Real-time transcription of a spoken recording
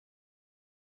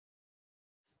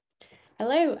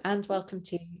Hello and welcome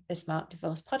to the Smart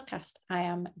Divorce Podcast. I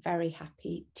am very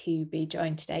happy to be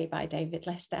joined today by David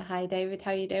Lister. Hi David,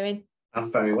 how are you doing?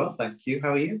 I'm very well, thank you.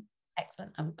 How are you?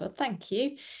 Excellent, I'm good, thank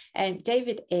you.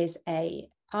 David is a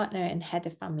partner and head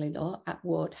of family law at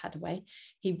Ward Hadaway.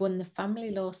 He won the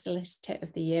Family Law Solicitor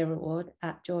of the Year award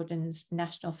at Jordan's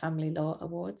National Family Law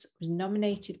Awards, was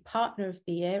nominated Partner of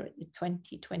the Year at the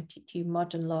 2022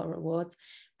 Modern Law Awards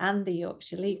and the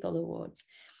Yorkshire Legal Awards.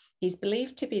 He's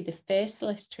believed to be the first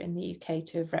solicitor in the UK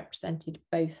to have represented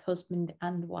both husband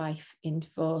and wife in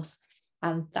divorce.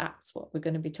 And that's what we're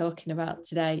going to be talking about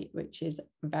today, which is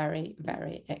very,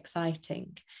 very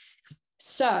exciting.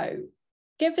 So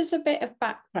give us a bit of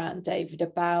background, David,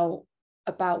 about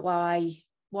why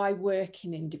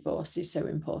working in divorce is so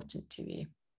important to you.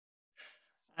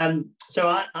 So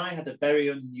I had a very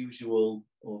unusual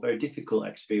or very difficult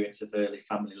experience of early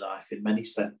family life in many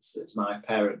senses. My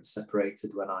parents separated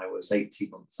when I was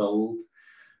 18 months old,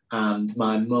 and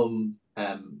my mum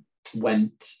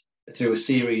went through a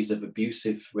series of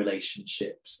abusive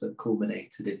relationships that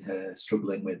culminated in her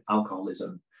struggling with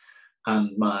alcoholism.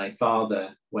 And my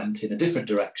father went in a different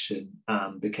direction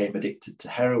and became addicted to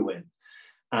heroin.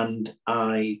 And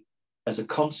I, as a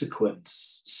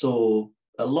consequence, saw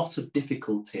a lot of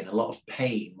difficulty and a lot of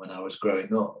pain when I was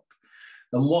growing up.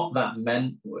 And what that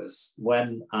meant was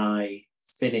when I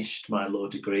finished my law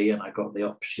degree and I got the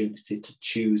opportunity to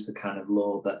choose the kind of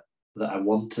law that I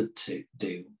wanted to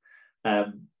do,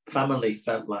 family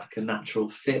felt like a natural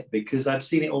fit because I'd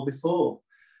seen it all before.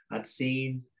 I'd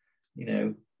seen,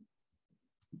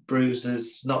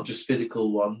 bruises, not just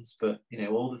physical ones, but,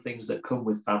 all the things that come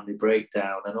with family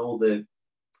breakdown and all the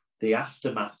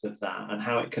aftermath of that and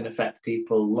how it can affect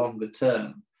people longer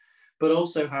term, but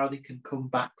also how they can come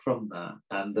back from that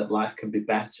and that life can be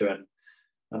better. And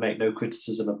I make no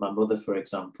criticism of my mother, for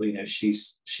example.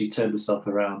 She turned herself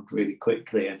around really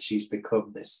quickly and she's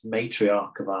become this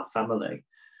matriarch of our family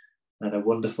and a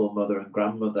wonderful mother and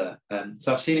grandmother.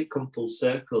 So I've seen it come full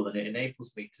circle, and it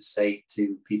enables me to say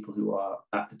to people who are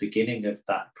at the beginning of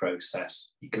that process,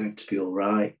 you're going to be all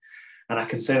right. And I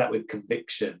can say that with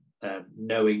conviction,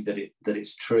 knowing that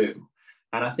it's true.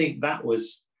 And I think that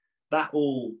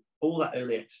all that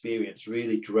early experience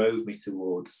really drove me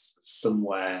towards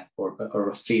somewhere or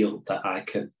a field that I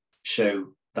can show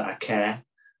that I care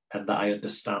and that I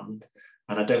understand.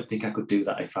 And I don't think I could do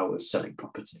that if I was selling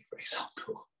property, for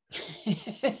example.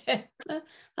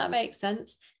 That makes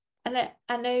sense. And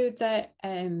I know that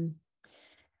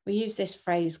we use this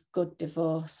phrase good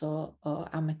divorce or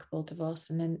amicable divorce,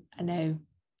 and then I know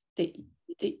that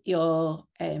you're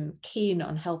keen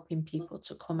on helping people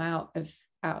to come out of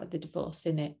the divorce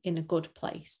in a good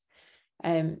place.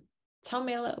 Tell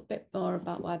me a little bit more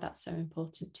about why that's so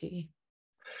important to you.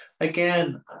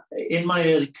 Again, in my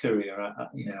early career,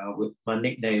 my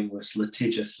nickname was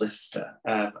Litigious Lister,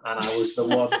 and I was the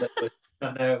one that was,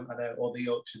 I know, or the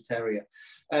Yorkshire Terrier.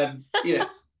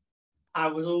 I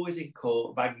was always in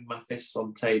court, banging my fists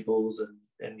on tables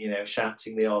and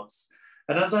shouting the odds.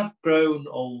 And as I've grown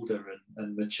older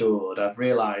and matured, I've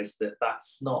realised that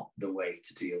that's not the way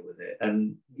to deal with it.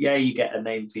 And yeah, you get a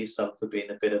name for yourself for being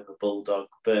a bit of a bulldog,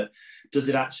 but does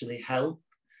it actually help?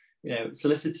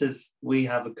 Solicitors, we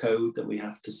have a code that we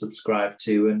have to subscribe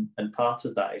to, and part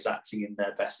of that is acting in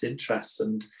their best interests.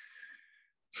 And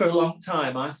for a long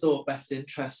time, I thought best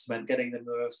interests meant getting them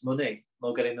the most money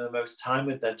or getting them the most time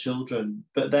with their children.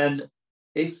 But then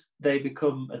if they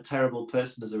become a terrible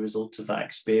person as a result of that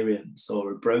experience,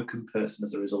 or a broken person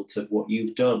as a result of what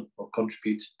you've done or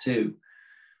contributed to,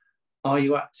 are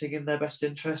you acting in their best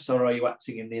interests, or are you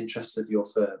acting in the interests of your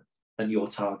firm and your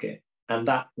target? And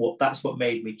that's what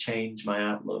made me change my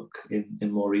outlook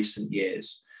in more recent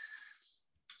years.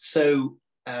 So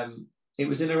it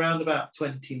was in around about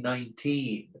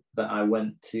 2019 that I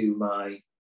went to my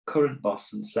current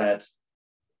boss and said,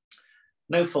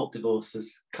 no fault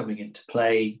divorces coming into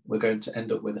play. We're going to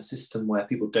end up with a system where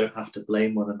people don't have to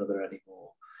blame one another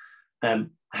anymore.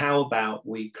 How about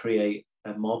we create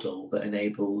a model that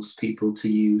enables people to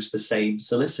use the same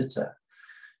solicitor?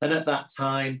 And at that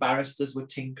time, barristers were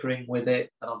tinkering with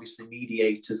it, and obviously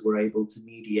mediators were able to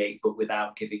mediate, but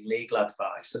without giving legal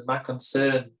advice. And my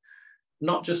concern,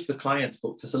 not just for clients,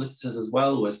 but for solicitors as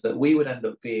well, was that we would end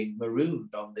up being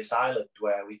marooned on this island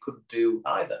where we couldn't do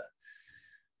either.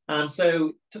 And so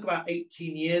it took about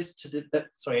 18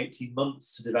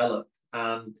 months to develop.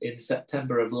 And in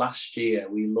September of last year,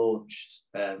 we launched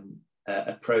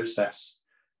a process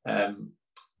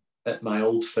at my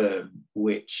old firm,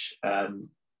 which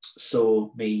saw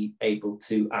me able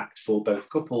to act for both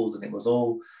couples. And it was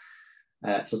all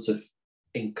sort of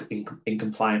in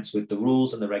compliance with the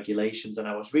rules and the regulations, and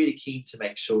I was really keen to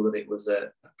make sure that it was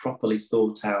a properly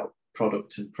thought out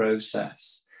product and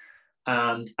process.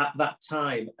 And at that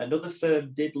time, another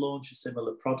firm did launch a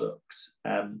similar product,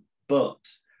 but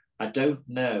I don't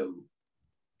know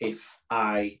if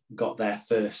I got there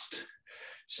first.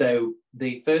 So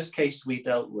the first case we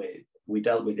dealt with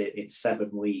it in 7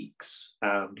 weeks,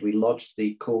 and we lodged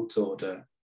the court order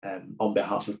on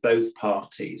behalf of both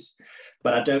parties.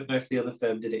 But I don't know if the other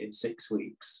firm did it in 6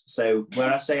 weeks. So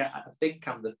where I say I think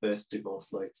I'm the first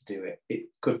divorce lawyer to do it, it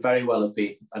could very well have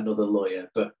been another lawyer.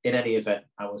 But in any event,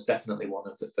 I was definitely one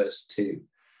of the first two.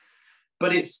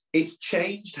 But it's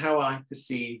changed how I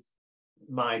perceive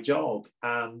my job,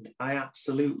 and I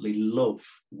absolutely love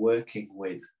working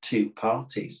with two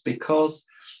parties, because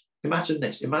imagine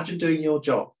this, imagine doing your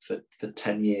job for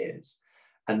 10 years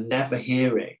and never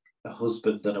hearing a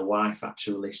husband and a wife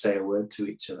actually say a word to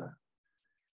each other.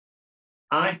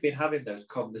 I've been having those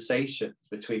conversations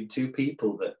between two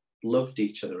people that loved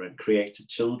each other and created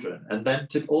children, and then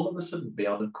to all of a sudden be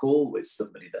on a call with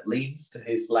somebody that leans to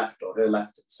his left or her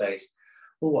left and says,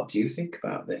 well, what do you think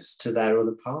about this, to their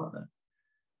other partner?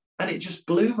 And it just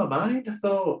blew my mind. I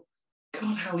thought,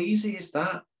 God, how easy is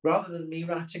that? Rather than me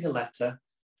writing a letter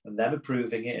and them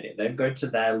approving it and them going to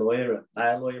their lawyer and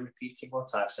their lawyer repeating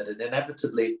what I've said and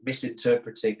inevitably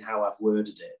misinterpreting how I've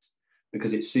worded it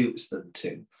because it suits them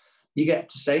to, you get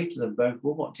to say to them both,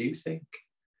 well, what do you think?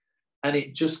 And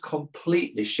it just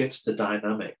completely shifts the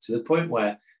dynamic to the point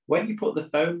where when you put the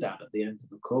phone down at the end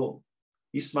of a call,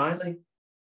 you're smiling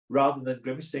rather than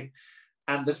grimacing.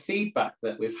 And the feedback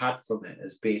that we've had from it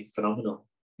has been phenomenal.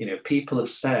 You know, people have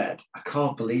said, I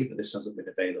can't believe that this hasn't been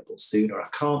available sooner. I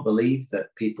can't believe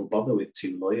that people bother with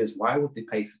two lawyers. Why would they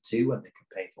pay for two when they can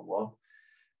pay for one?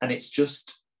 And it's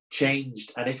just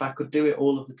changed. And if I could do it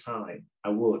all of the time, I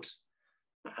would.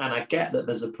 And I get that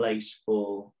there's a place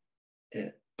for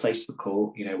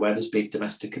court, you know, where there's been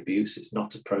domestic abuse, it's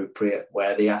not appropriate,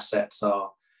 where the assets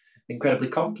are incredibly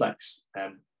complex.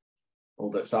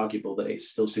 Although it's arguable that it's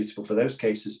still suitable for those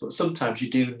cases, but sometimes you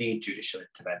do need judicial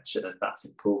intervention, and that's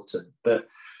important. But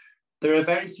there are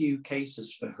very few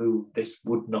cases for whom this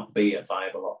would not be a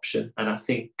viable option. And I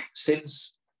think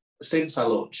since I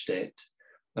launched it,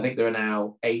 I think there are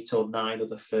now 8 or 9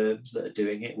 other firms that are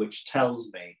doing it, which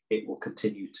tells me it will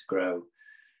continue to grow.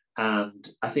 And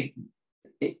I think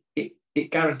it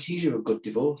guarantees you a good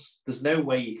divorce. There's no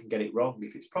way you can get it wrong.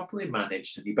 If it's properly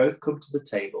managed and you both come to the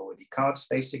table with your cards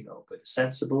facing up with a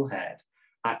sensible head,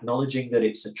 acknowledging that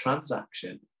it's a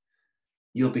transaction,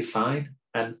 you'll be fine.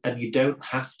 And you don't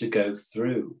have to go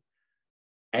through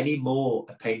any more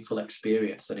a painful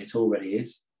experience than it already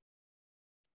is.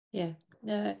 Yeah,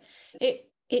 no,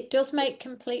 it does make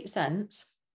complete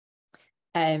sense.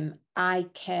 I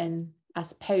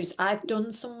suppose I've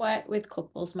done some work with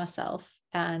couples myself,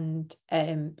 and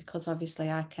because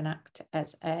obviously I can act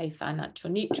as a financial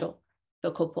neutral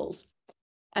for couples,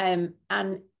 and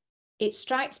it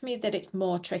strikes me that it's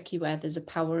more tricky where there's a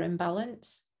power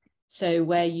imbalance. So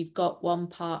where you've got one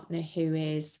partner who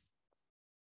is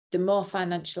the more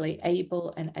financially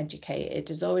able and educated,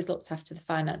 has always looked after the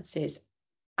finances,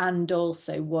 and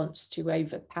also wants to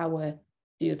overpower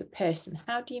the other person.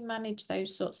 How do you manage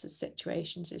those sorts of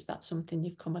situations? Is that something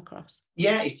you've come across?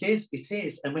 Yeah, it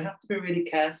is. And we have to be really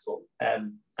careful.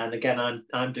 And again,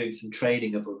 I'm doing some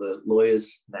training of other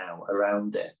lawyers now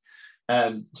around it.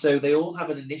 So they all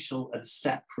have an initial and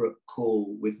separate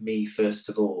call with me, first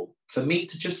of all, for me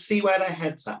to just see where their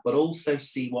head's at, but also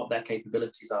see what their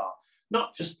capabilities are.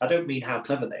 Not just, I don't mean how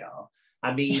clever they are.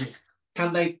 I mean,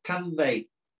 can they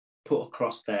put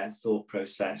across their thought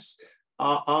process?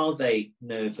 Are they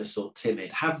nervous or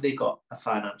timid? Have they got a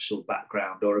financial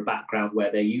background or a background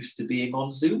where they're used to being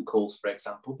on Zoom calls, for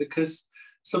example? Because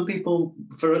some people,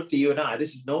 for you and I,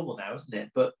 this is normal now, isn't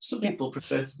it? But some people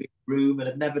prefer to be in a room and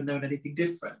have never known anything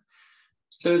different.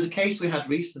 So there's a case we had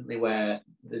recently where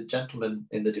the gentleman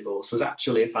in the divorce was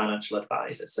actually a financial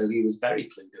advisor. So he was very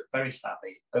clued up, very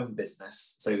savvy, own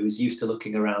business. So he was used to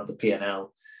looking around the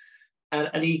P&L,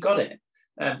 and he got it.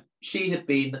 She had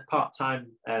been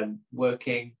part-time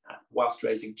working whilst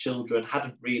raising children,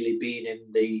 hadn't really been in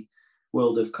the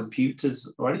world of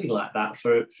computers or anything like that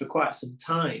for quite some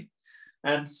time.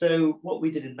 And so what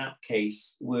we did in that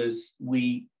case was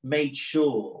we made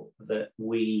sure that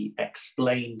we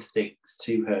explained things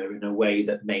to her in a way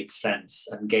that made sense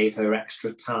and gave her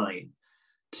extra time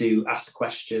to ask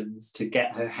questions, to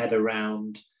get her head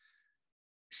around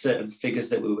certain figures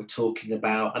that we were talking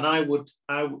about. And I would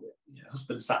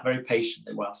husband sat very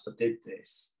patiently whilst I did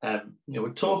this.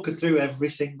 Would talk her through every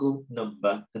single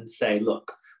number and say,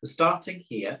 look, we're starting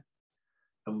here.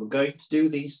 and we're going to do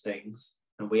these things,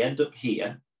 and we end up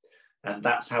here, and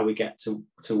that's how we get to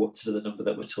the number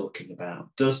that we're talking about.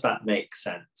 Does that make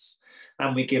sense?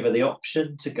 And we give her the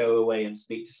option to go away and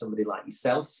speak to somebody like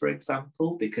yourself, for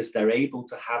example, because they're able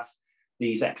to have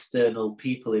these external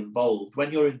people involved.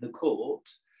 When you're in the court,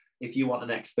 if you want an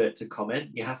expert to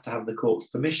comment, you have to have the court's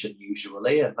permission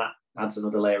usually, and that adds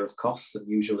another layer of costs and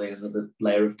usually another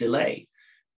layer of delay.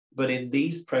 But in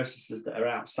these processes that are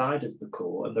outside of the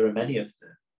court, and there are many of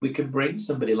them, we can bring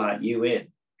somebody like you in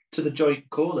to the joint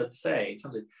call and say,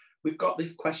 Tamsin, we've got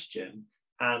this question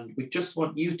and we just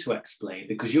want you to explain,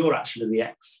 because you're actually the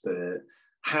expert,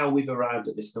 how we've arrived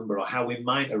at this number, or how we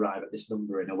might arrive at this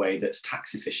number in a way that's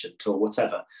tax efficient or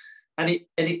whatever. And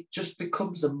it just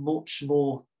becomes a much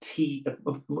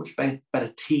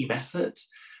better team effort.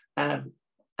 And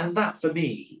that, for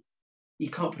me, you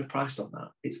can't put a price on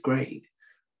that. It's great.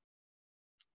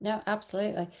 No,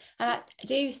 absolutely. And I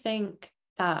do think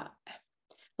that,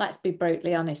 let's be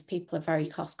brutally honest, people are very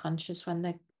cost conscious when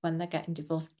they're getting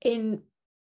divorced in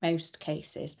most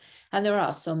cases. And there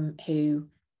are some who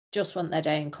just want their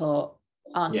day in court,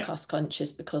 aren't cost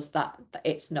conscious, because that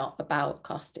it's not about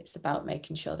cost, it's about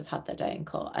making sure they've had their day in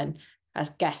court. And I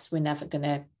guess we're never going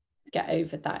to get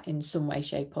over that in some way,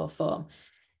 shape or form.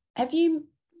 Have you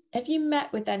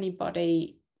met with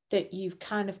anybody that you've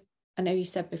kind of, I know you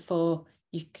said before,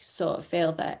 you sort of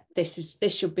feel that this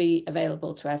should be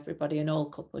available to everybody and all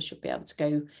couples should be able to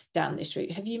go down this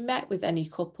route. Have you met with any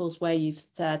couples where you've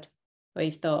thought,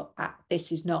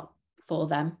 this is not for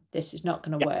them, this is not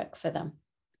going to work for them?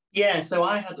 Yeah, so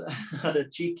I had a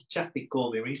cheeky chappy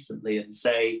call me recently and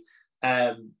say,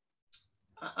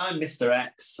 I'm Mr.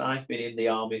 X. I've been in the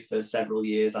army for several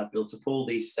years. I've built up all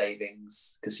these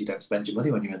savings, because you don't spend your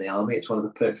money when you're in the army. It's one of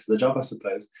the perks of the job, I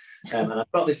suppose. And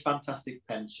I've got this fantastic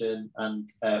pension, and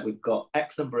we've got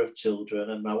X number of children,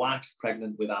 and my wife's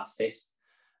pregnant with our fifth.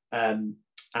 And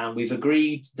we've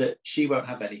agreed that she won't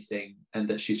have anything and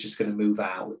that she's just going to move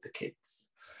out with the kids.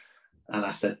 And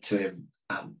I said to him,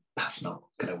 that's not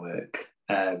going to work.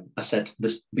 I said,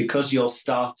 because your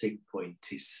starting point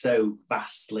is so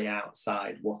vastly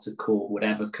outside what a court would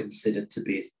ever consider to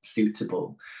be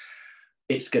suitable,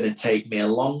 it's going to take me a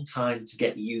long time to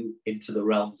get you into the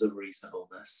realms of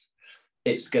reasonableness.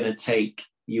 It's going to take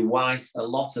your wife a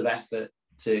lot of effort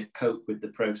to cope with the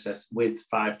process with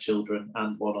 5 children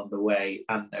and one on the way,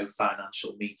 and no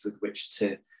financial means with which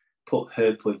to put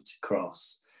her point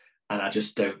across. And I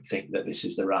just don't think that this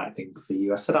is the right thing for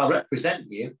you. I said, I'll represent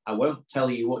you. I won't tell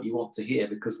you what you want to hear,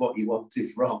 because what you want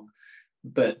is wrong.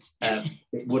 But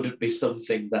it wouldn't be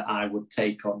something that I would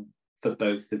take on for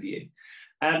both of you.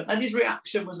 And his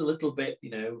reaction was a little bit,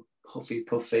 huffy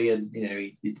puffy, and,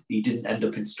 he didn't end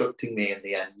up instructing me in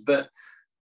the end. But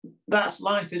that's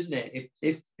life, isn't it?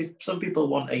 If some people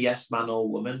want a yes man or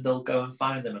woman, they'll go and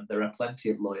find them, and there are plenty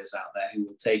of lawyers out there who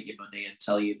will take your money and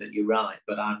tell you that you're right,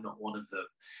 but I'm not one of them.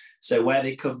 So where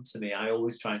they come to me, I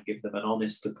always try and give them an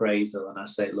honest appraisal, and I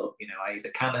say, look, I either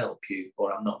can help you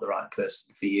or I'm not the right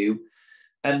person for you.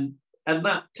 And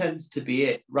that tends to be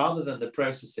it, rather than the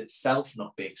process itself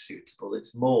not being suitable.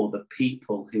 It's more the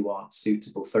people who aren't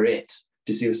suitable for it.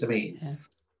 Do you see what I mean?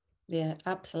 Yeah,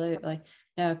 absolutely.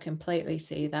 No, I completely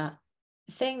see that.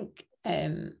 I think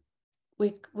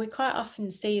we quite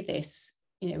often see this,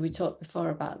 we talked before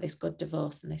about this good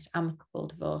divorce and this amicable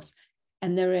divorce,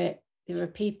 and there are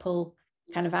people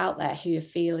kind of out there who are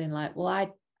feeling like,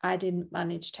 well, I didn't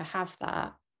manage to have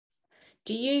that.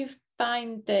 Do you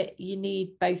find that you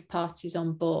need both parties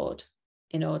on board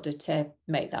in order to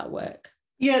make that work?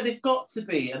 Yeah, they've got to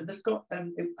be. And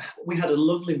we had a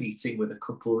lovely meeting with a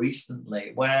couple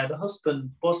recently where the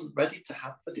husband wasn't ready to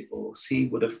have the divorce. He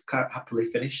would have happily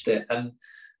finished it. And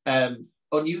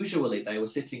unusually, they were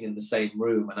sitting in the same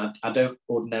room. And I don't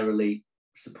ordinarily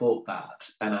support that.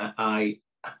 And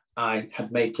I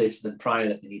had made clear to them prior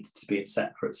that they needed to be in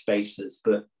separate spaces,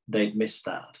 but they'd missed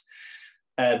that.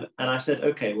 And I said,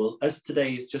 okay, well, as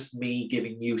today is just me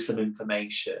giving you some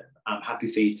information, I'm happy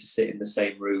for you to sit in the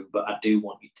same room, but I do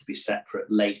want you to be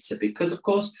separate later, because, of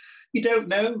course, you don't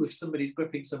know if somebody's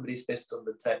gripping somebody's fist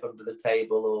under the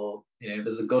table, or,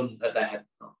 there's a gun at their head.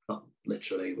 Not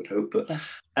literally, would hope, but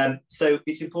so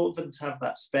it's important for them to have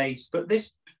that space. But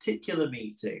this particular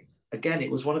meeting, again,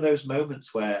 it was one of those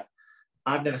moments where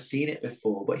I've never seen it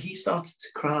before, but he started to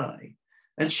cry,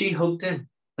 and she hugged him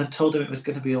and told him it was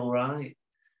going to be all right.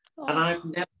 And I've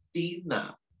never seen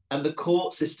that. And the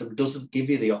court system doesn't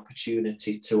give you the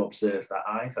opportunity to observe that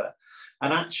either.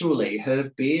 And actually,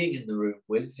 her being in the room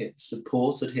with him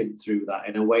supported him through that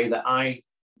in a way that I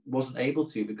wasn't able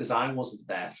to, because I wasn't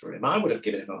there for him. I would have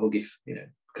given him a hug if,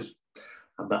 because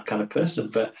I'm that kind of person.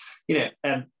 But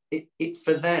it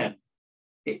for them,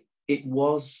 it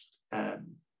was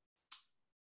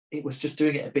just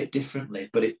doing it a bit differently,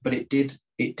 but it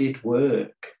did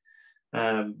work.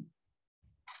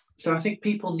 So I think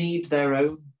people need their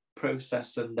own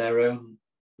process and their own.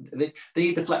 They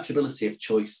need the flexibility of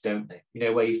choice, don't they?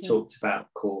 Where you've talked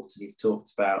about court and you've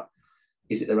talked about,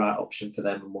 is it the right option for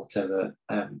them and whatever.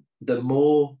 The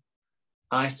more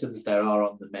items there are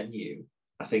on the menu,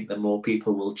 I think the more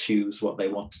people will choose what they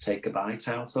want to take a bite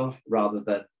out of, rather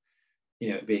than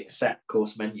it being a set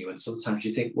course menu. And sometimes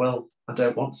you think, well, I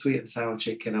don't want sweet and sour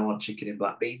chicken, I want chicken and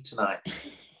black bean tonight.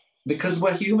 Because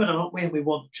we're human, aren't we? And we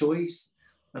want choice.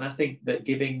 And I think that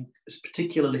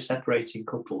particularly separating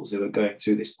couples who are going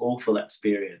through this awful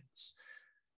experience,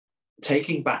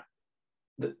 taking back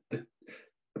the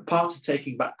part of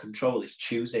taking back control is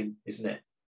choosing, isn't it?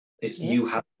 It's you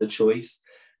have the choice.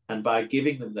 And by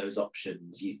giving them those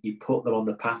options, you put them on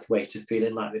the pathway to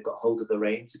feeling like they've got hold of the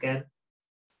reins again.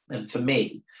 And for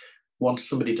me, once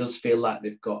somebody does feel like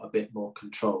they've got a bit more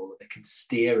control and they can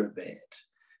steer a bit,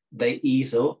 they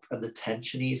ease up and the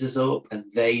tension eases up and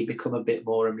they become a bit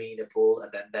more amenable, and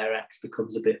then their ex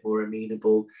becomes a bit more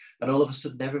amenable. And all of a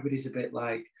sudden, everybody's a bit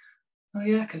like, oh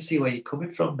yeah, I can see where you're coming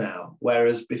from now.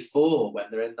 Whereas before, when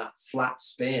they're in that flat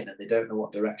spin and they don't know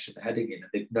what direction they're heading in and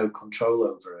they've no control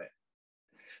over it,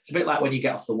 it's a bit like when you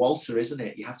get off the waltzer, isn't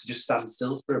it? You have to just stand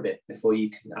still for a bit before you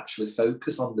can actually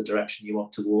focus on the direction you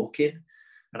want to walk in.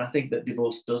 And I think that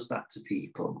divorce does that to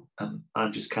people. And I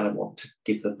just kind of want to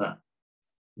give them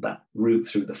that route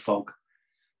through the fog.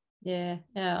 Yeah,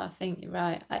 no, I think you're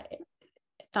right.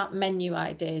 That menu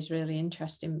idea is really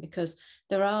interesting, because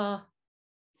there are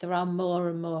more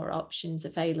and more options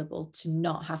available to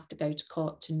not have to go to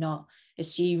court, to not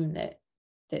assume that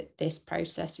this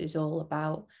process is all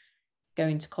about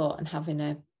going to court and having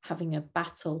a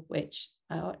battle, which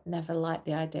I would never like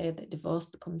the idea that divorce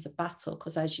becomes a battle,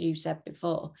 because as you said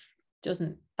before,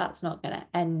 that's not going to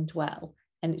end well,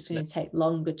 and it's going to take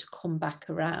longer to come back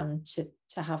around to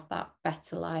have that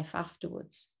better life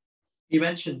afterwards. You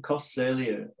mentioned costs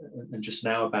earlier and just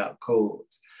now about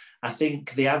court. I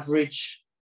think the average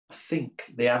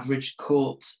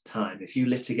court time, if you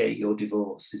litigate your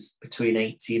divorce, is between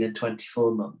 18 and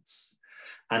 24 months.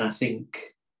 And I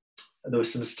think there were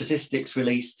some statistics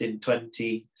released in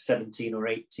 2017 or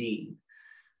 18.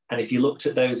 And if you looked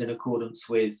at those in accordance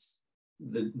with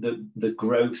the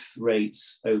growth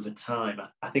rates over time,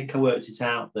 I think I worked it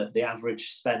out that the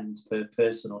average spend per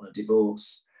person on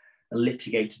a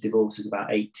litigated divorce is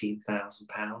about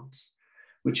 £18,000,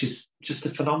 which is just a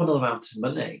phenomenal amount of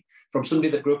money. From somebody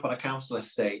that grew up on a council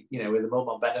estate, with a mum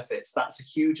on benefits, that's a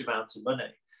huge amount of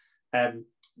money.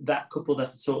 That couple that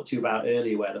I talked to you about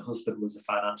earlier, where the husband was a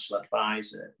financial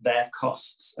advisor, their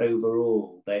costs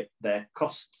overall, their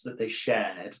costs that they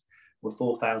shared were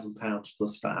 £4,000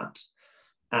 plus VAT,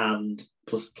 and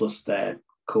plus their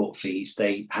court fees.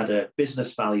 They had a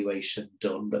business valuation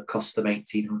done that cost them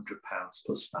 £1,800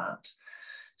 plus VAT.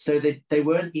 So they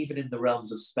weren't even in the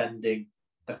realms of spending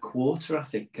a quarter, I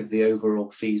think, of the overall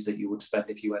fees that you would spend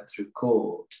if you went through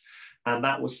court. And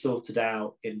that was sorted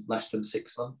out in less than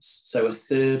 6 months. So a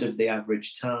third of the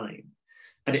average time.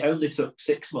 And it only took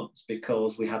 6 months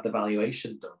because we had the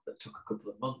valuation done that took a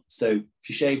couple of months. So if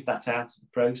you shave that out of the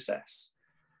process,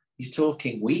 you're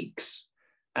talking weeks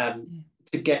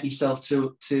to get yourself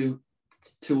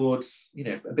towards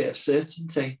a bit of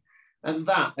certainty. And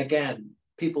that, again,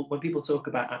 when people talk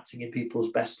about acting in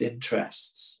people's best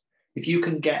interests, if you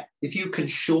can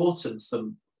shorten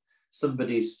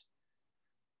somebody's,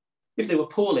 if they were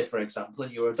poorly, for example,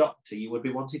 and you're a doctor, you would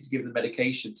be wanting to give them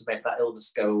medication to make that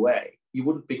illness go away. You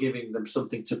wouldn't be giving them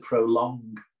something to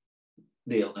prolong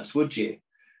the illness, would you?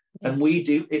 And we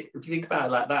do, if you think about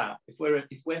it like that,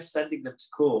 if we're sending them to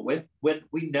court,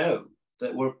 we know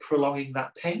that we're prolonging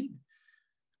that pain.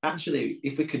 Actually,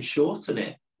 if we can shorten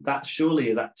it, that surely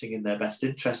is acting in their best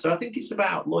interest. So I think it's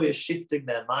about lawyers shifting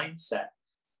their mindset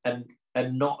and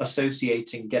not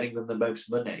associating getting them the most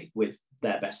money with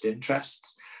their best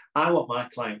interests. I want my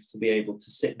clients to be able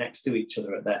to sit next to each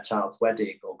other at their child's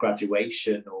wedding or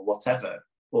graduation or whatever,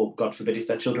 or God forbid, if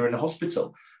their children are in a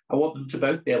hospital. I want them to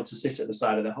both be able to sit at the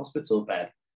side of their hospital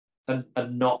bed and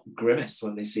not grimace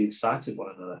when they see the sight of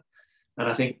one another. And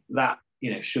I think that,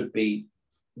 should be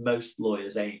most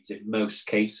lawyers' aims in most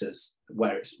cases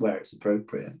where it's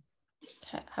appropriate.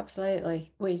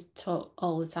 Absolutely. We talk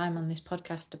all the time on this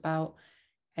podcast about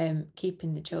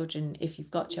keeping the children, if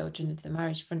you've got children, of the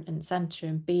marriage front and centre,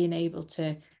 and being able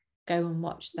to go and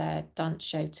watch their dance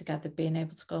show together, being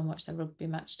able to go and watch their rugby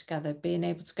match together, being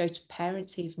able to go to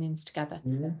parents' evenings together.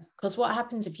 Because what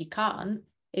happens if you can't?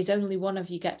 is only one of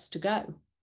you gets to go.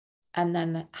 And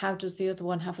then how does the other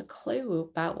one have a clue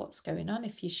about what's going on?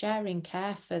 If you're sharing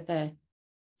care for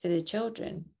the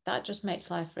children, that just makes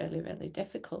life really, really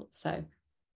difficult. So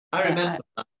I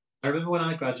remember when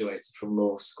I graduated from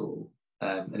law school,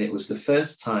 and it was the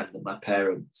first time that my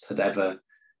parents had ever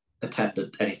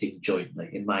attended anything jointly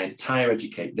in my entire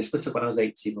education. They split up when I was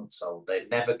 18 months old. They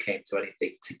never came to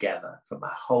anything together for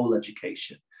my whole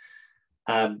education.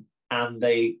 And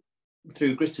they,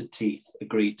 through gritted teeth,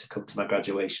 agreed to come to my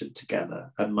graduation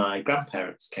together. And my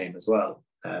grandparents came as well,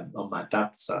 on my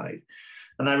dad's side.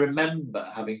 And I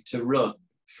remember having to run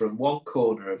from one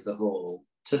corner of the hall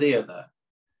to the other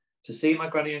to see my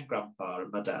granny and grandpa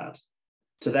and my dad,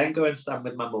 to then go and stand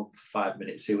with my mum for 5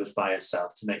 minutes, who was by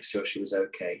herself, to make sure she was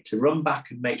okay, to run back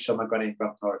and make sure my granny and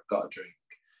grandpa had got a drink,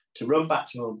 to run back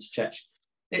to my mum to check.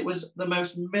 It was the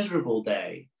most miserable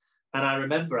day. And I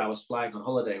remember I was flying on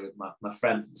holiday with my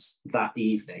friends that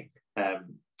evening.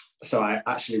 So I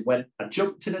actually I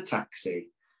jumped in a taxi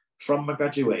from my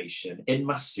graduation in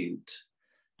my suit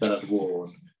that I'd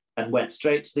worn, and went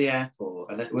straight to the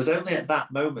airport. And it was only at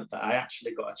that moment that I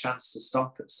actually got a chance to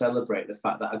stop and celebrate the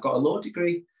fact that I got a law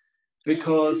degree,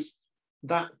 because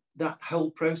that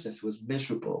whole process was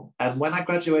miserable. And when I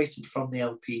graduated from the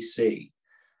LPC,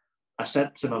 I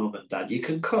said to my mum and dad, you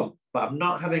can come, but I'm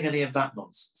not having any of that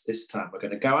nonsense this time. We're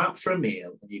going to go out for a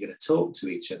meal, and you're going to talk to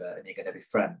each other, and you're going to be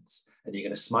friends, and you're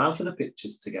going to smile for the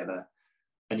pictures together,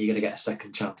 and you're going to get a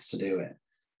second chance to do it.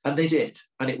 And they did.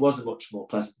 And it was a much more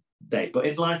pleasant day. But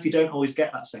in life, you don't always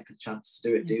get that second chance to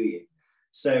do it, do you?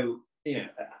 So,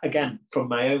 again, from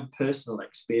my own personal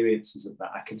experiences of that,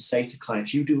 I can say to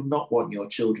clients, you do not want your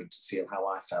children to feel how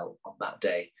I felt on that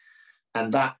day.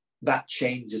 And that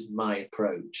changes my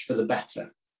approach for the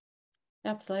better.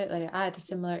 Absolutely. I had a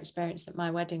similar experience at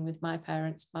my wedding with my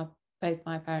parents. Both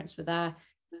my parents were there.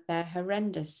 They're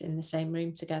horrendous in the same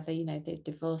room together. They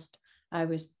divorced. I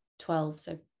was 12,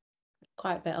 so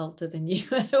quite a bit older than you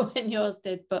when yours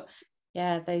did. But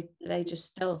yeah, they just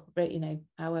still,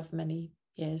 however many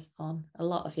years on, a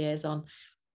lot of years on,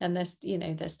 and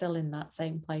they're still in that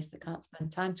same place. They can't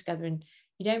spend time together. And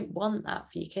you don't want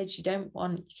that for your kids. You don't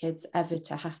want your kids ever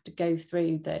to have to go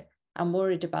through that. I'm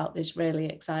worried about this really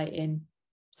exciting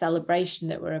celebration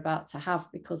that we're about to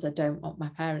have because I don't want my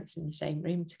parents in the same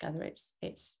room together.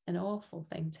 It's an awful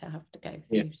thing to have to go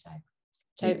through. Yeah. So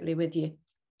totally with you.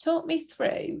 Talk me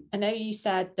through, I know you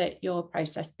said that your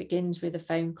process begins with a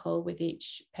phone call with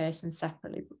each person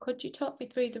separately, but could you talk me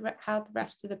through how the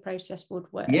rest of the process would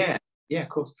work? Yeah, of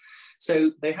course.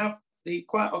 So they have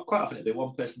quite often it'll be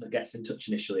one person that gets in touch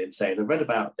initially and say, I've read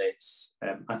about this,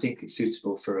 I think it's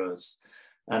suitable for us.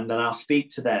 And then I'll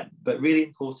speak to them. But really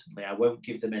importantly, I won't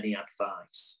give them any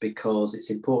advice, because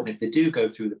it's important, if they do go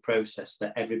through the process,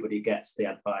 that everybody gets the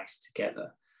advice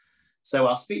together. So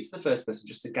I'll speak to the first person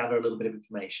just to gather a little bit of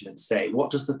information and say, what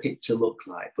does the picture look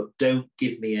like? But don't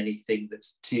give me anything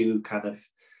that's too kind of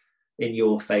in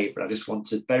your favour. I just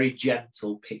want a very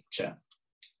gentle picture.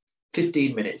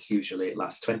 15 minutes usually, it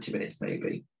lasts 20 minutes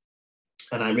maybe.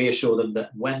 And I reassure them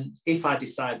that if I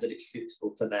decide that it's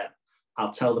suitable for them,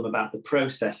 I'll tell them about the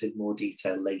process in more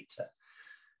detail later.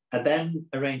 I then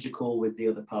arrange a call with the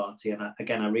other party. And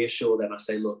I reassure them. I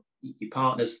say, look, your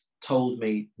partner's told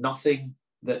me nothing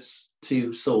that's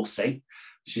too saucy.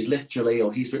 He's literally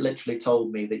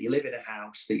told me that you live in a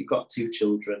house, that you've got 2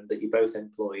 children, that you're both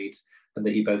employed, and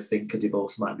that you both think a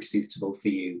divorce might be suitable for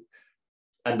you.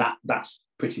 And that's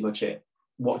pretty much it.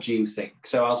 What do you think?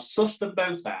 So I'll suss them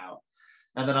both out,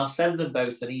 and then I'll send them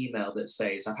both an email that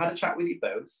says, I've had a chat with you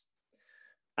both.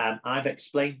 I've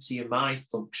explained to you my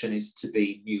function is to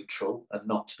be neutral and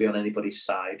not to be on anybody's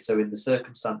side. So in the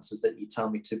circumstances that you tell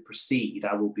me to proceed,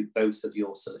 I will be both of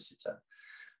your solicitor.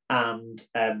 And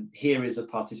here is a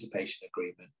participation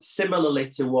agreement, similarly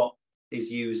to what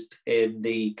is used in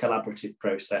the collaborative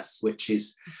process,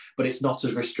 but it's not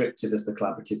as restrictive as the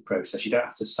collaborative process. You don't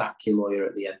have to sack your lawyer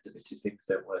at the end of it if things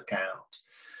don't work out.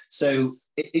 So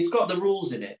it's got the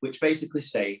rules in it, which basically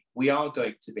say we are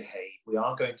going to behave, we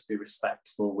are going to be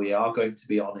respectful, we are going to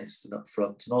be honest and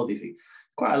upfront and all these things.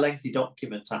 Quite a lengthy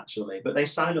document, actually, but they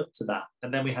sign up to that.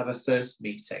 And then we have a first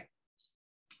meeting.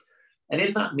 And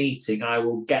in that meeting, I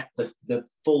will get the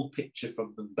full picture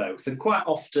from them both. And quite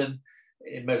often,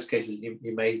 in most cases,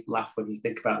 you may laugh when you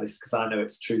think about this, because I know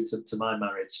it's true to my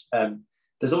marriage.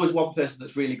 There's always one person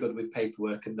that's really good with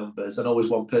paperwork and numbers, and always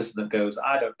one person that goes,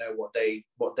 I don't know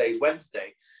what day's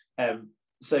Wednesday.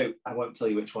 So I won't tell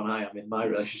you which one I am in my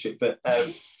relationship, but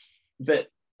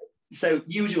so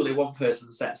usually one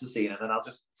person sets the scene, and then I'll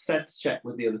just sense check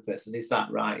with the other person. Is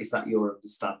that right? Is that your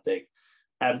understanding?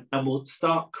 And we'll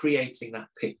start creating that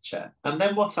picture. And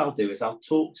then what I'll do is I'll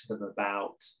talk to them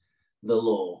about the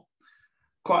law.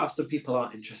 Quite often people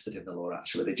aren't interested in the law,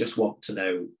 actually. They just want to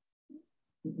know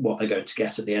what they're going to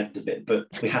get at the end of it, but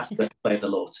we have to explain the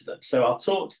law to them. So I'll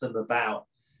talk to them about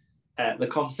the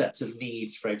concept of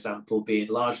needs, for example, being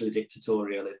largely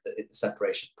dictatorial in the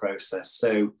separation process.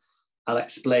 So I'll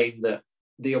explain that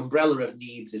the umbrella of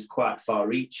needs is quite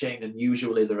far-reaching, and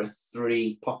usually there are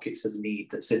 3 pockets of need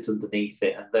that sit underneath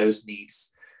it, and those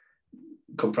needs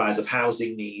comprise of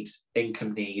housing needs,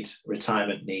 income needs,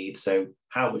 retirement needs. So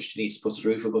how much do you need to put a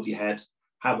roof above your head?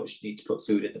 How much do you need to put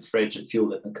food in the fridge and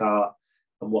fuel in the car?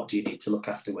 And what do you need to look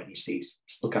after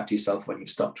look after yourself when you've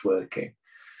stopped working?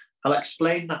 I'll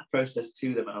explain that process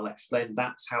to them, and I'll explain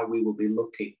that's how we will be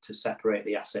looking to separate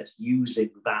the assets, using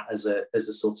that as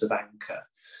a sort of anchor.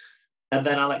 And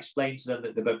then I'll explain to them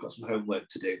that they've both got some homework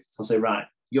to do. So I'll say, right,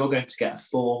 you're going to get a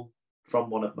form from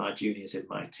one of my juniors in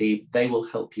my team. They will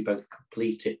help you both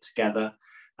complete it together,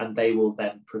 and they will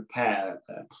then prepare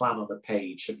a plan on a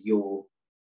page of your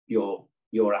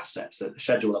assets, a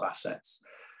schedule of assets.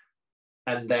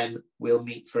 And then we'll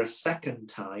meet for a second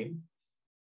time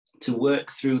to work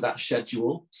through that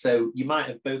schedule. So you might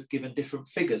have both given different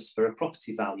figures for a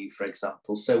property value, for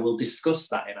example. So we'll discuss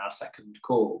that in our second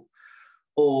call.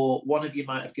 Or one of you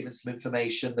might have given some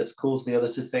information that's caused the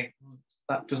other to think,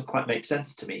 that doesn't quite make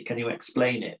sense to me. Can you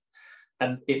explain it?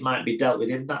 And it might be dealt with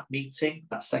in that meeting,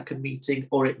 that second meeting,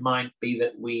 or it might be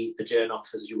that we adjourn off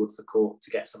as you would for court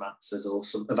to get some answers or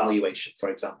some evaluation, for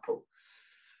example.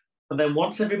 And then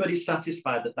once everybody's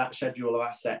satisfied that that schedule of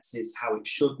assets is how it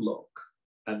should look,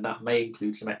 and that may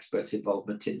include some expert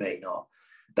involvement, it may not,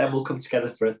 then we'll come together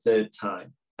for a third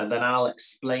time. And then I'll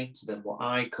explain to them what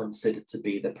I consider to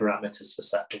be the parameters for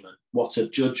settlement, what a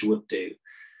judge would do.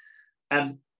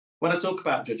 And when I talk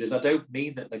about judges, I don't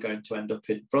mean that they're going to end up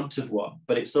in front of one,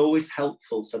 but it's always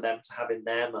helpful for them to have in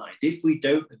their mind, if we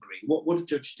don't agree, what would a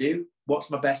judge do? What's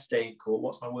my best day in court?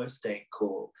 What's my worst day in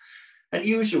court? And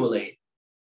usually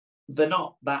they're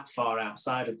not that far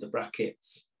outside of the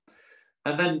brackets.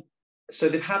 And then, so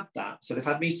they've had that. So they've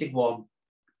had meeting 1,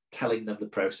 telling them the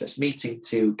process, meeting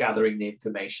 2, gathering the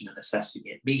information and assessing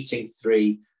it, meeting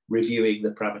 3, reviewing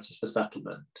the parameters for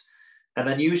settlement. And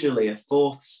then usually a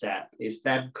 4th step is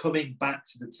them coming back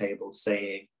to the table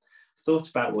saying, thought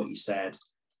about what you said,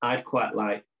 I'd quite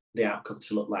like the outcome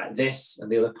to look like this. And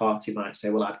the other party might say,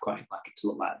 well, I'd quite like it to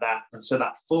look like that. And so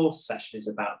that 4th session is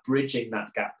about bridging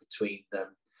that gap between them.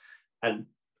 And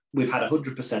we've had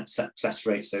 100% success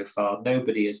rate so far.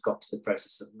 Nobody has got to the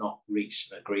process of not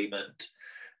reached an agreement.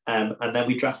 And then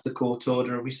we draft the court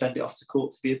order and we send it off to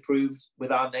court to be approved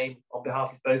with our name on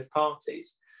behalf of both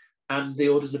parties. And the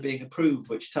orders are being approved,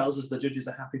 which tells us the judges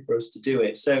are happy for us to do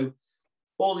it. So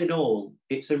all in all,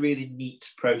 it's a really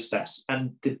neat process.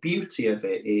 And the beauty of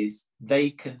it is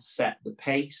they can set the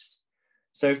pace.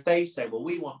 So if they say, well,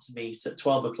 we want to meet at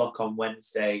 12 o'clock on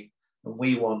Wednesday and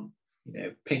we want,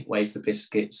 pink wafer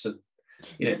biscuits, and,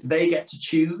 they get to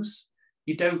choose.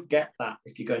 You don't get that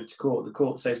if you're going to court. The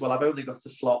court says, well, I've only got a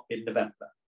slot in November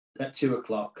at 2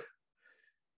 o'clock,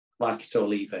 like it or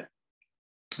leave it.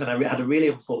 And I had a really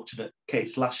unfortunate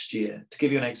case last year, to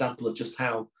give you an example of just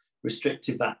how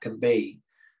restrictive that can be.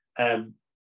 A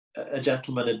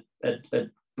gentleman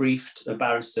had briefed a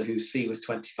barrister whose fee was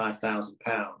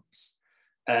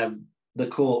 £25,000. The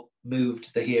court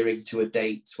moved the hearing to a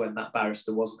date when that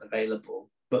barrister wasn't available,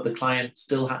 but the client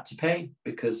still had to pay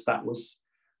because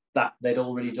they'd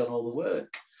already done all the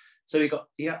work. So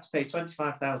he had to pay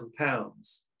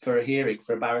 £25,000 for a hearing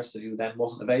for a barrister who then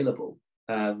wasn't available,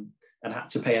 and had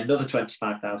to pay another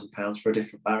 £25,000 for a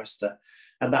different barrister.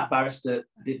 And that barrister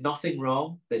did nothing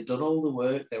wrong. They'd done all the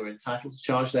work. They were entitled to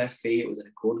charge their fee. It was in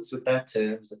accordance with their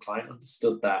terms. The client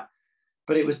understood that.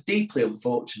 But it was deeply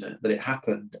unfortunate that it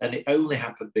happened. And it only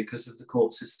happened because of the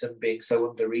court system being so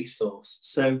under-resourced.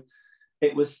 So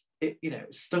it was,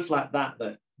 stuff like that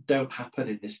don't happen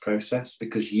in this process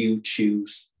because you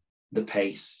choose the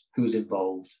pace, who's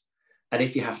involved. And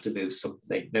if you have to move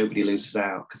something, nobody loses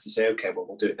out because they say, okay, well,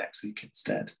 we'll do it next week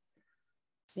instead.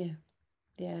 Yeah.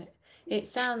 It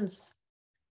sounds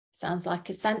like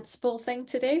a sensible thing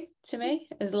to do to me,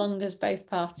 as long as both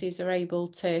parties are able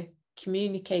to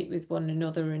communicate with one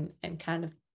another and kind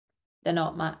of, they're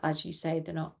not, as you say,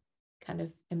 they're not kind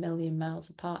of a million miles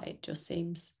apart. It just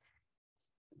seems,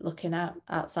 looking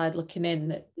outside looking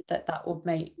in, that would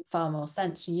make far more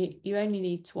sense. You only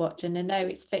need to watch, and I know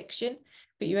it's fiction,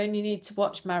 but you only need to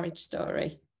watch Marriage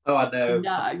Story. Oh, I know.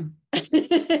 No.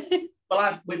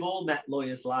 Well, we've all met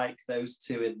lawyers like those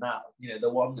two in that, the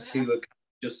ones who are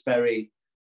just very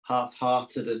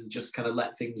half-hearted and just kind of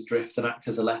let things drift and act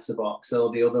as a letterbox,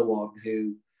 or the other one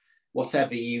who,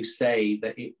 whatever you say,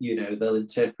 that they'll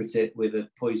interpret it with a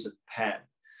poisoned pen.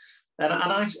 And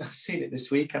I've seen it this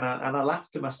week, and I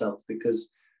laughed to myself because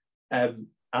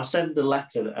I'll send a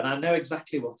letter and I know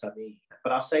exactly what I mean,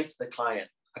 but I'll say to the client,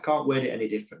 I can't word it any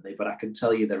differently, but I can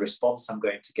tell you the response I'm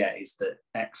going to get is that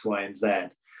X, Y, and Z.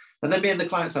 And then me and the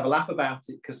clients have a laugh about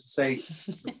it because they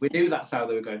say, we knew that's how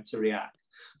they were going to react.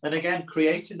 And again,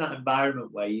 creating that environment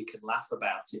where you can laugh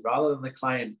about it rather than the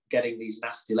client getting these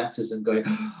nasty letters and going,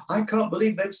 I can't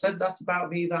believe they've said that about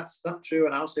me. That's not true.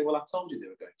 And I'll say, well, I told you they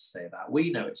were going to say that.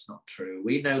 We know it's not true.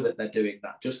 We know that they're doing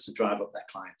that just to drive up their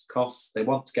client's costs. They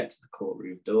want to get to the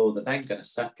courtroom door. They're then going to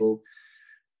settle.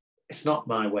 It's not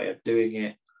my way of doing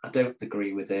it. I don't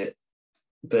agree with it.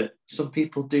 But some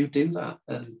people do that.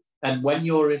 And when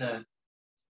you're in a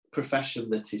profession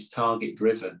that is target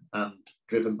driven and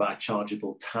driven by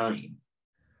chargeable time,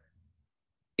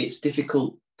 it's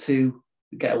difficult to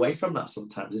get away from that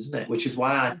sometimes, isn't it? Which is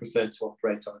why I prefer to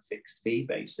operate on a fixed fee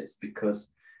basis,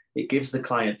 because it gives the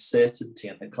client certainty,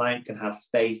 and the client can have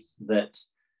faith that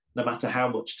no matter how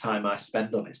much time I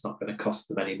spend on it, it's not going to cost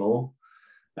them any more.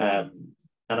 And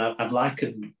I've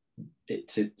likened it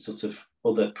to sort of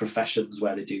other professions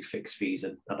where they do fixed fees,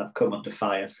 and I've come under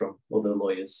fire from other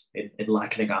lawyers in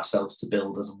likening ourselves to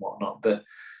builders and whatnot. But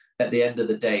at the end of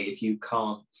the day, if you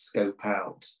can't scope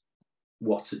out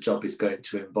what a job is going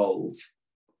to involve,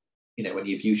 when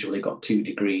you've usually got 2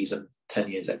 degrees and 10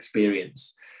 years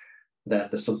experience, then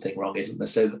there's something wrong, isn't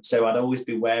there? So I'd always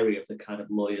be wary of the kind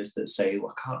of lawyers that say,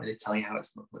 well, I can't really tell you how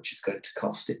much it's going to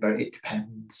cost. It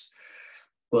depends.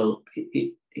 Well,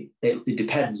 it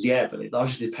depends, yeah, but it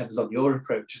largely depends on your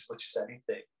approach as much as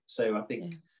anything. So I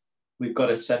think we've got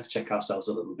to sense check ourselves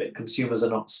a little bit. Consumers are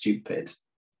not stupid.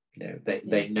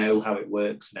 They know how it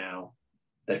works now.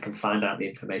 They can find out the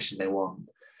information they want.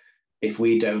 If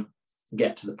we don't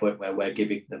get to the point where we're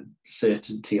giving them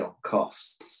certainty on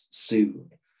costs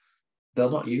soon, they'll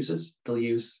not use us. They'll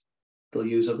use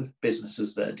other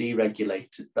businesses that are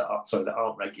deregulated, that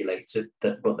aren't regulated,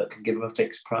 but that can give them a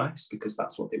fixed price because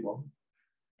that's what they want.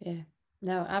 Yeah,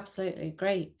 no, absolutely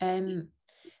great.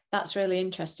 That's really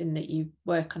interesting that you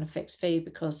work on a fixed fee,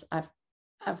 because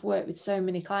I've worked with so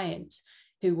many clients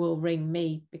who will ring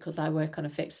me because I work on a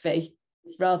fixed fee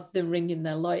rather than ringing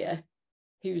their lawyer,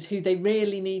 who they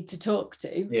really need to talk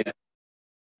to. Yeah.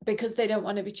 Because they don't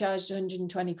want to be charged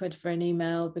 120 quid for an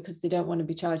email, because they don't want to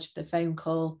be charged for the phone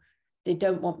call. They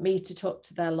don't want me to talk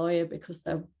to their lawyer because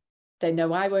they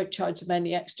know I won't charge them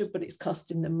any extra, but it's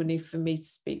costing them money for me to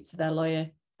speak to their lawyer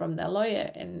from their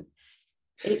lawyer. And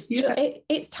it's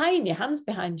it's tying your hands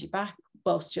behind your back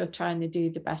whilst you're trying to do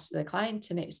the best for the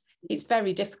client. And it's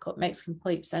very difficult. It makes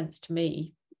complete sense to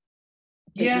me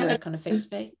that you work on a fixed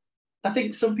fee. I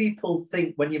think some people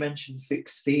think when you mention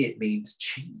fixed fee, it means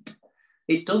cheap.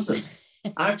 It doesn't.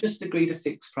 I've just agreed a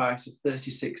fixed price of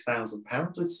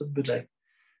 £36,000 with somebody,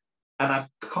 and I've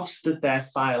costed their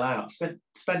file out, spent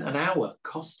an hour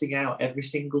costing out every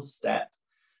single step,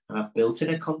 and I've built in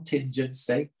a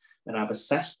contingency, and I've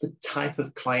assessed the type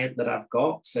of client that I've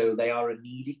got. So they are a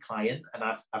needy client, and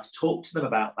I've talked to them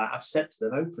about that. I've said to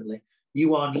them openly,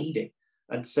 you are needy.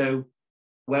 And so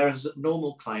whereas a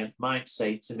normal client might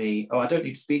say to me, oh, I don't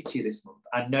need to speak to you this month,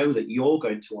 I know that you're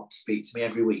going to want to speak to me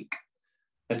every week.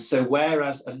 And so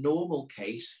whereas a normal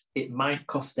case, it might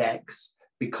cost X,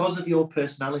 because of your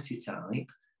personality type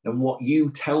and what you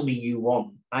tell me you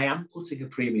want, I am putting a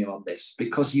premium on this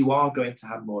because you are going to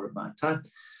have more of my time.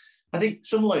 I think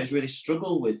some lawyers really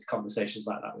struggle with conversations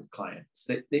like that with clients.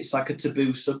 It's like a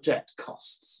taboo subject,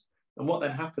 costs. And what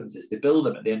then happens is they bill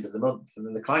them at the end of the month and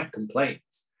then the client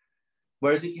complains.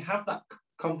 Whereas if you have that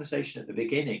conversation at the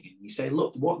beginning and you say,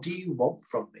 look, what do you want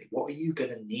from me? What are you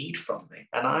going to need from me?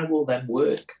 And I will then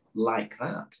work like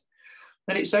that.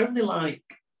 And it's only like,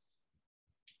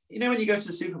 when you go to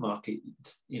the supermarket,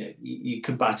 you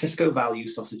can buy Tesco value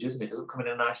sausages and it doesn't come in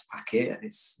a nice packet, and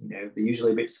it's, they're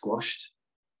usually a bit squashed,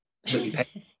 but you pay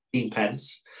 15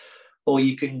 pence. Or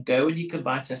you can go and you can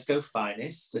buy Tesco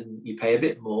Finest and you pay a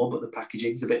bit more, but the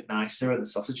packaging's a bit nicer and the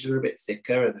sausages are a bit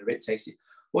thicker and they're a bit tasty.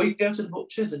 Or you can go to the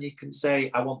butcher's and you can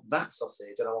say, I want that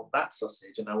sausage and I want that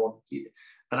sausage and I want you,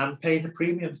 and I'm paying a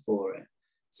premium for it.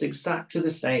 It's exactly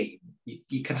the same.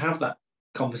 You can have that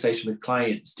conversation with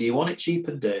clients. Do you want it cheap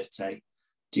and dirty?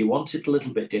 Do you want it a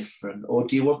little bit different? Or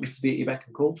do you want me to be at your beck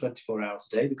and call 24 hours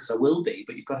a day? Because I will be,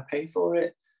 but you've got to pay for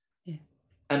it. Yeah.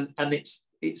 And it's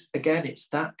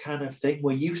that kind of thing.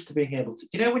 We're used to being able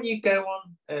to, when you go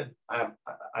on, I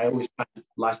always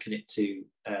liken it to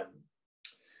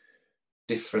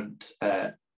different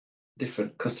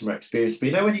different customer experience. But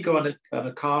you know, when you go on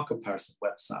a car comparison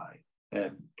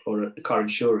website or a car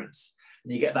insurance,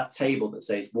 and you get that table that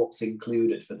says what's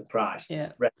included for the price,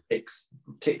 red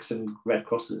ticks and red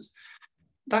crosses.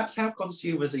 That's how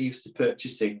consumers are used to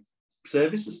purchasing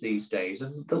services these days,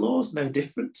 and the law's no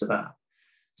different to that.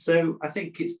 So I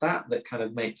think it's that kind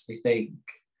of makes me think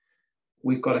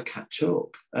we've got to catch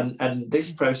up. And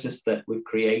this process that we've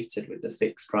created with the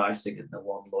fixed pricing and the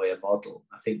one lawyer model,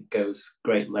 I think goes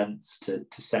great lengths to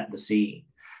set the scene.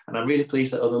 And I'm really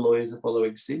pleased that other lawyers are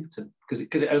following suit,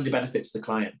 because it only benefits the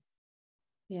client.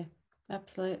 Yeah,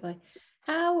 absolutely.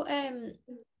 How,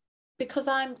 because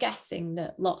I'm guessing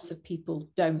that lots of people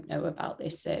don't know about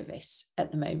this service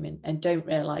at the moment and don't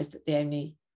realise that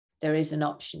there is an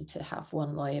option to have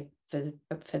one lawyer for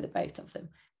the both of them.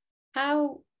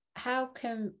 How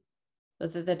can,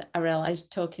 other than I realise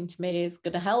talking to me is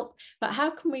going to help, but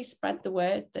how can we spread the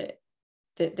word that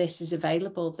this is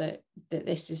available, that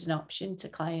this is an option to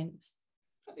clients?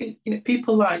 I think,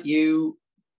 people like you,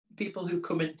 people who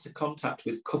come into contact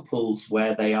with couples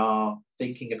where they are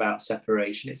thinking about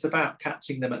separation, it's about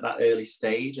catching them at that early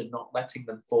stage and not letting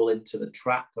them fall into the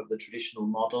trap of the traditional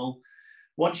model.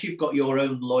 Once you've got your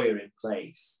own lawyer in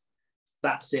place,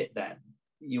 that's it then.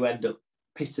 You end up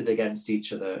pitted against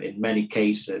each other in many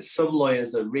cases. Some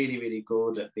lawyers are really, really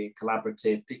good at being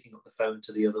collaborative, picking up the phone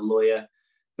to the other lawyer.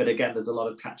 But again, there's a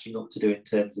lot of catching up to do in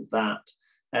terms of that.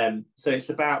 So it's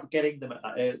about getting them at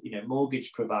that,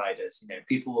 mortgage providers.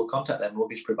 People will contact their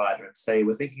mortgage provider and say,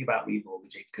 we're thinking about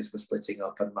remortgaging because we're splitting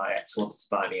up and my ex wants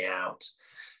to buy me out.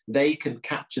 They can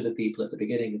capture the people at the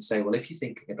beginning and say, well, if you're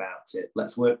thinking about it,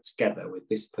 let's work together with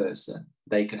this person.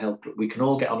 They can help. We can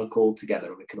all get on a call together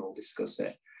and we can all discuss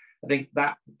it. I think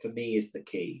that, for me, is the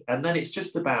key. And then it's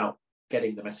just about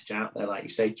getting the message out there, like you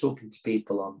say, talking to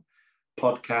people on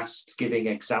podcasts, giving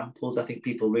examples. I think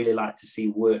people really like to see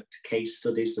worked case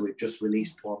studies. So we've just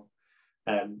released one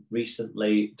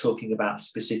recently talking about a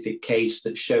specific case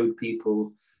that showed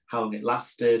people how long it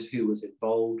lasted, who was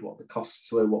involved, what the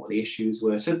costs were, what the issues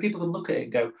were. So people can look at it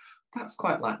and go, that's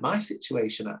quite like my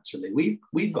situation, actually.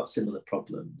 We've got similar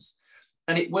problems.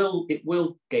 And it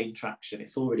will gain traction.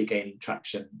 It's already gaining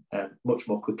traction much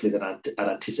more quickly than I'd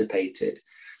anticipated.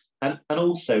 And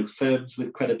also firms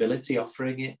with credibility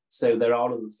offering it. So there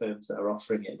are other firms that are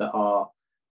offering it that are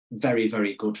very,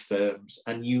 very good firms.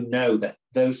 And that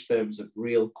those firms of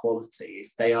real quality,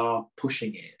 if they are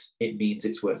pushing it, it means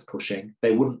it's worth pushing.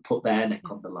 They wouldn't put their neck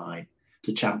on the line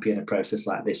to champion a process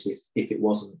like this if it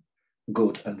wasn't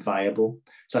good and viable.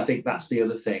 So I think that's the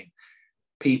other thing.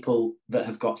 People that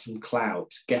have got some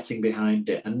clout getting behind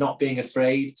it and not being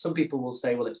afraid. Some people will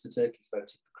say, well, it's the turkeys voting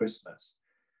for Christmas.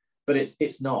 But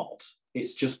it's not.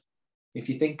 It's just, I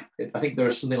think there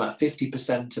are something like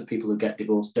 50% of people who get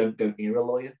divorced don't go near a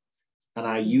lawyer. And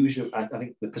I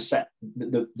think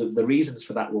the reasons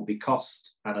for that will be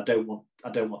cost, and I don't want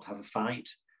to have a fight.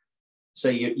 So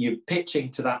you're pitching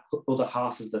to that other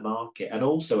half of the market, and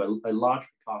also a large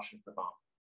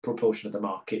proportion of the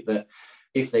market that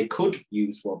if they could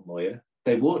use one lawyer,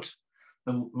 they would.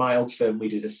 And my old firm, we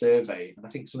did a survey, and I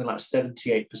think something like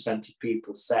 78% of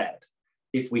people said,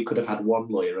 if we could have had one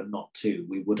lawyer and not two,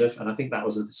 we would have. And I think that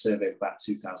was a survey of about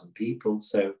 2,000 people.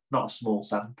 So not a small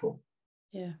sample.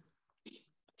 Yeah.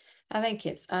 I think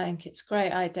it's a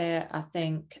great idea. I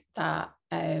think that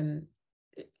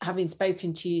having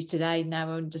spoken to you today,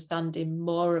 now understanding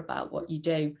more about what you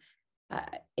do,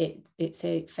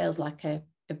 it feels like a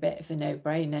bit of a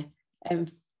no-brainer.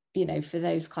 And for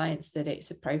those clients that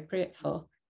it's appropriate for.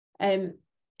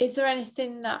 Is there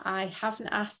anything that I haven't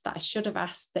asked that I should have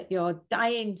asked that you're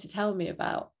dying to tell me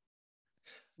about?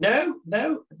 No,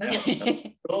 not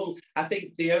at all. I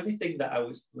think the only thing that I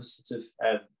was sort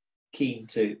of keen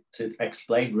to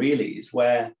explain really is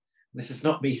where, this is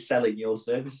not me selling your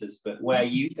services, but where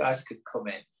you guys could come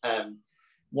in.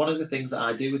 One of the things that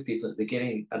I do with people at the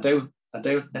beginning, I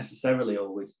don't necessarily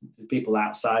always, people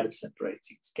outside of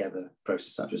separating together,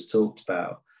 process I've just talked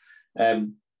about.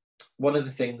 One of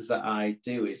the things that I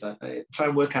do is I try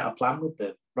and work out a plan with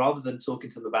them. Rather than talking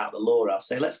to them about the law, I'll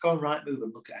say, let's go on Rightmove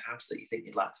and look at a house that you think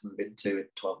you'd like to move into in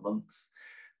 12 months.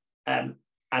 And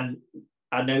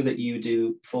I know that you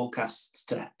do forecasts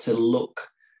to look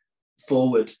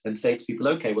forward and say to people,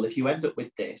 okay, well, if you end up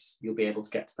with this, you'll be able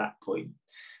to get to that point.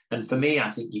 And for me, I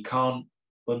think you can't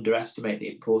underestimate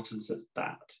the importance of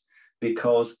that,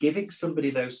 because giving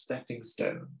somebody those stepping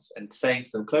stones and saying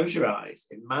to them, close your eyes,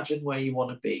 imagine where you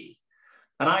want to be.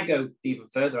 And I go even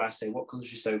further, I say, what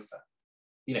colour's your sofa?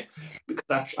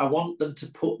 Because I want them to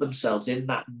put themselves in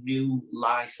that new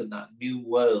life and that new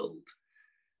world.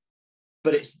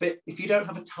 But it's a bit, if you don't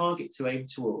have a target to aim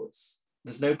towards,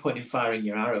 there's no point in firing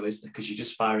your arrow, is there? Because you're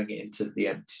just firing it into the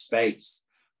empty space.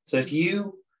 So if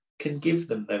you can give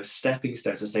them those stepping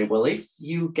stones to say, well, if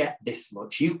you get this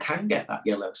much, you can get that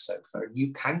yellow sofa, and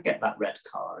you can get that red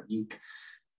car, and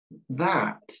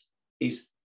that is,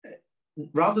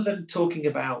 rather than talking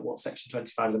about what Section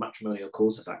 25 of the Matrimonial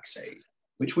Causes Act says,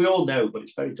 which we all know, but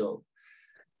it's very dull,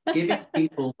 giving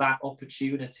people that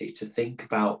opportunity to think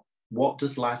about, what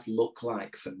does life look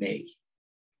like for me?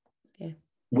 Yeah.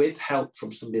 With help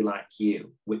from somebody like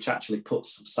you, which actually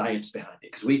puts some science behind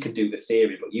it, because we can do the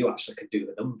theory, but you actually can do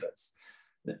the numbers.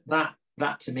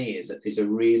 That to me is a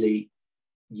really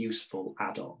useful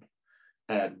add-on.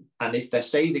 And if they're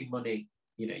saving money,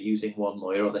 using one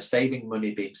lawyer, or they're saving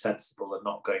money being sensible and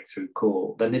not going through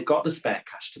court, then they've got the spare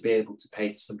cash to be able to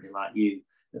pay to somebody like you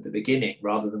at the beginning,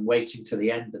 rather than waiting to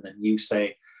the end and then you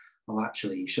say, oh,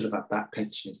 actually, you should have had that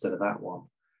pension instead of that one.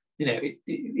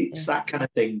 It's that kind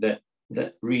of thing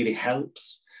that really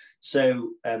helps.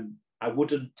 So I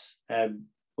wouldn't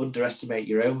underestimate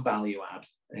your own value add.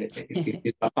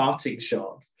 It's a parting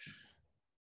shot.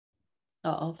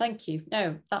 Oh, thank you.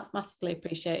 No, that's massively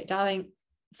appreciated. I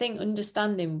think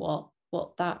understanding what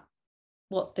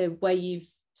the way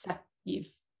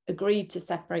you've agreed to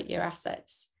separate your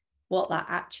assets, what that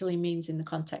actually means in the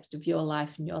context of your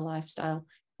life and your lifestyle,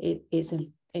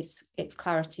 it's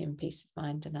clarity and peace of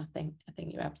mind. And I think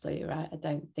you're absolutely right. I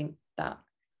don't think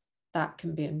that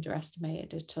can be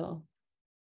underestimated at all.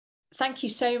 Thank you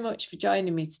so much for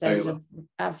joining me today.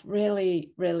 I've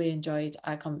really, really enjoyed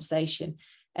our conversation.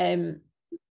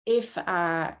 If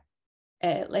our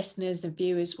listeners and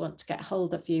viewers want to get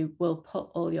hold of you, we'll put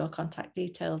all your contact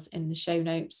details in the show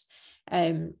notes.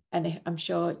 And I'm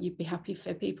sure you'd be happy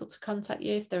for people to contact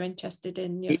you if they're interested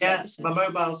in your services. My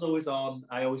mobile's always on.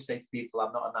 I always say to people,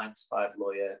 I'm not a 9-to-5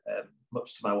 lawyer.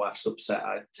 Much to my wife's upset,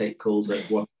 I take calls at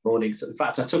 1 morning. So in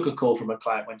fact, I took a call from a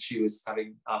client when she was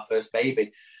having our first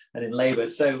baby and in labour.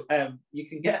 So you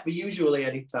can get me usually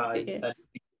anytime. Yeah. And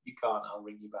if you can't, I'll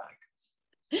ring you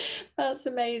back. That's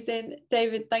amazing.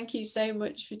 David, thank you so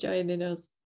much for joining us.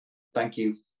 Thank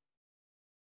you.